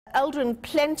Aldrin,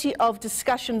 plenty of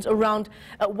discussions around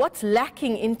what's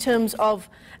lacking in terms of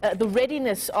the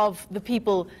readiness of the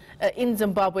people in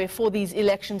Zimbabwe for these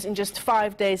elections in just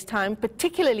 5 days' time,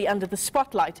 particularly under the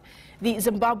spotlight, the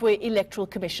Zimbabwe Electoral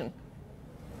Commission.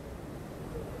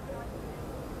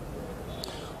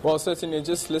 Well, certainly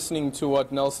just listening to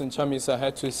what Nelson Chamisa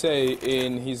had to say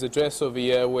in his address over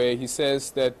here, where he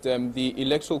says that the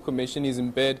Electoral Commission is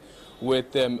in bed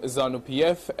with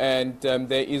ZANU-PF, and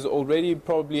there is already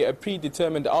probably a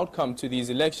predetermined outcome to these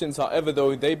elections. However,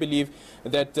 though, they believe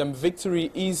that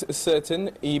victory is certain.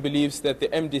 He believes that the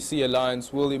MDC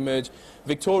alliance will emerge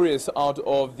victorious out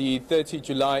of the 30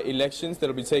 July elections that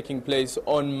will be taking place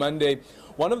on Monday.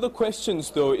 One of the questions,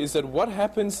 though, is that what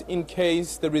happens in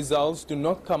case the results do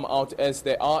not come out as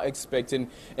they are expecting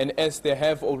and as they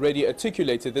have already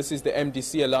articulated. This is the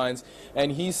MDC alliance,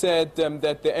 and he said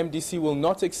that the MDC will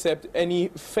not accept any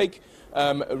fake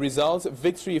results.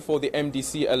 Victory for the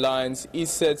MDC alliance is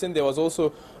certain. There was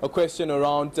also a question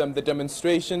around the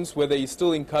demonstrations, whether he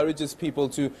still encourages people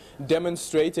to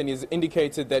demonstrate, and he's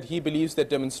indicated that he believes that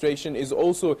demonstration is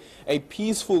also a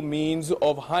peaceful means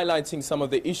of highlighting some of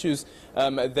the issues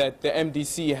that the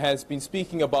MDC has been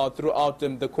speaking about throughout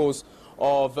the course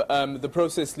of the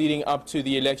process leading up to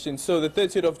the election. So the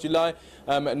 30th of July,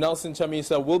 Nelson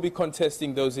Chamisa will be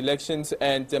contesting those elections,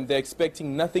 and they're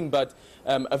expecting nothing but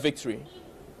a victory.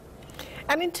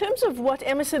 And in terms of what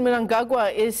Emmerson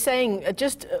Mnangagwa is saying,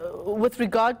 just with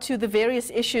regard to the various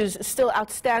issues still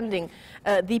outstanding,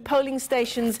 the polling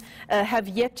stations have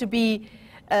yet to be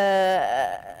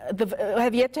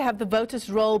have yet to have the voters'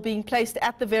 roll being placed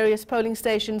at the various polling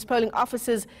stations, polling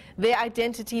officers, their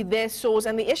identity, their source,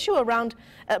 and the issue around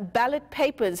ballot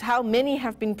papers, how many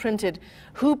have been printed,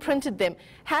 who printed them.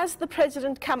 Has the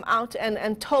president come out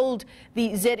and told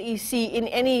the ZEC in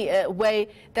any way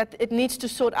that it needs to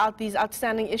sort out these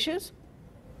outstanding issues?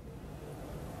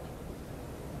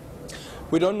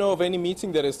 We don't know of any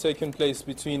meeting that has taken place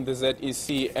between the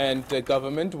ZEC and the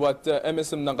government. What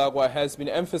Emmerson Mnangagwa has been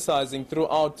emphasizing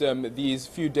throughout these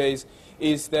few days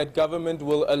is that government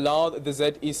will allow the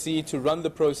ZEC to run the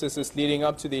processes leading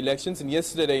up to the elections. And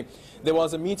yesterday there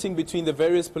was a meeting between the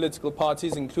various political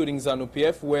parties, including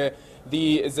ZANU-PF, where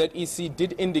the ZEC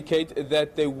did indicate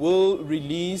that they will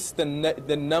release the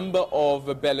number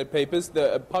of ballot papers,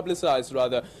 publicize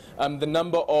rather, the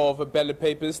number of ballot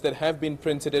papers that have been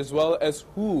printed, as well as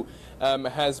who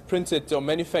has printed or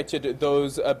manufactured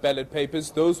those ballot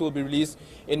papers. Those will be released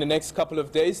in the next couple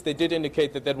of days. They did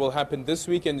indicate that that will happen this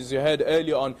week, and as you heard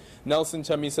earlier on, Nelson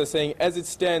Chamisa saying as it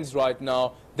stands right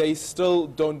now, they still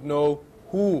don't know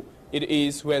who it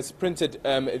is who has printed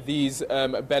these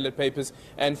ballot papers,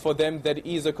 and for them that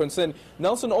is a concern.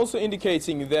 Nelson also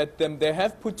indicating that they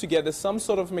have put together some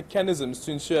sort of mechanisms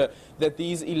to ensure that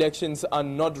these elections are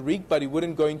not rigged, but he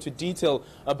wouldn't go into detail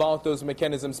about those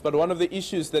mechanisms. But one of the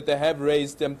issues that they have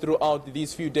raised throughout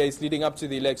these few days leading up to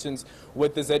the elections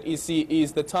with the ZEC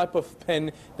is the type of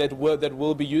pen that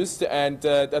will be used. And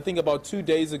I think about 3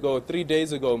 days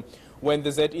ago, when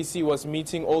the ZEC was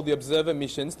meeting all the observer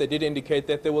missions, they did indicate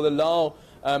that they will allow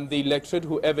the electorate,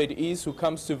 whoever it is who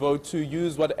comes to vote, to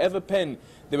use whatever pen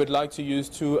they would like to use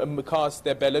to cast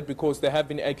their ballot, because there have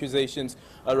been accusations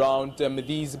around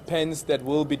these pens that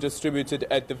will be distributed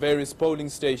at the various polling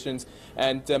stations.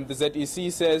 And the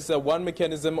ZEC says one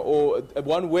mechanism, or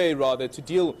one way rather, to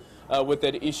deal with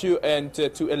that issue and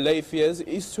to allay fears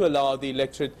is to allow the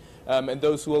electorate and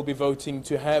those who will be voting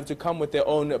to come with their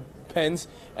own pens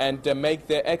and make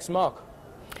their X mark.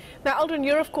 Now, Aldrin,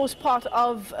 you're of course part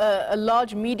of a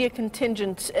large media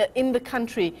contingent in the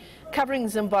country covering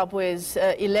Zimbabwe's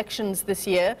elections this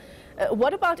year.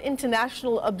 What about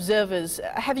international observers?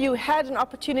 Have you had an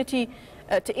opportunity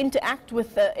to interact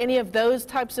with any of those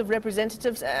types of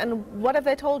representatives, and what have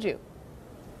they told you?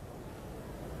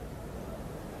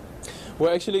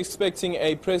 We're actually expecting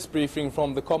a press briefing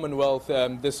from the Commonwealth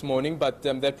this morning, but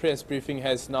that press briefing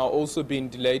has now also been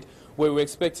delayed, where we're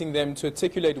expecting them to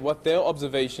articulate what their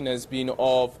observation has been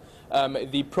of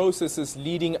the processes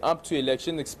leading up to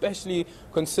election, especially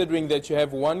considering that you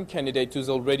have one candidate who's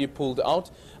already pulled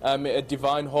out,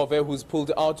 Divine Hove, who's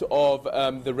pulled out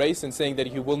of the race and saying that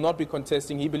he will not be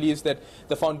contesting. He believes that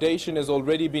the foundation has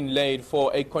already been laid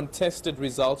for a contested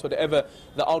result, whatever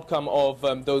the outcome of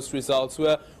those results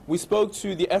were. We spoke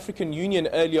to the African Union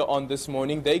earlier on this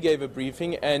morning. They gave a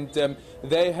briefing, and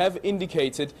they have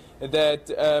indicated that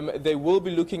they will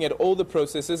be looking at all the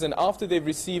processes, and after they've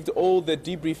received all the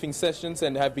debriefing sessions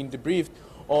and have been debriefed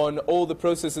on all the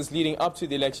processes leading up to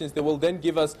the elections, they will then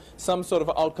give us some sort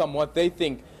of outcome, what they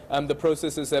think the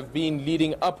processes have been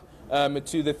leading up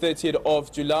to the 30th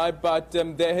of July, but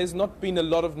there has not been a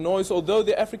lot of noise, although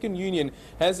the African Union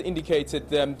has indicated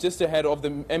just ahead of the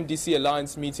MDC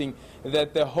Alliance meeting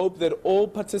that they hope that all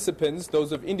participants, those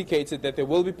who have indicated that they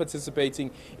will be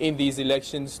participating in these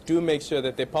elections, do make sure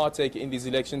that they partake in these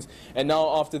elections. And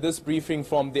now, after this briefing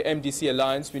from the MDC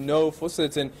Alliance, we know for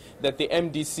certain that the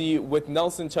MDC, with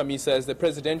Nelson Chamisa as the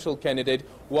presidential candidate,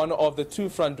 one of the two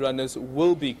front runners,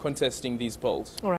 will be contesting these polls. All right.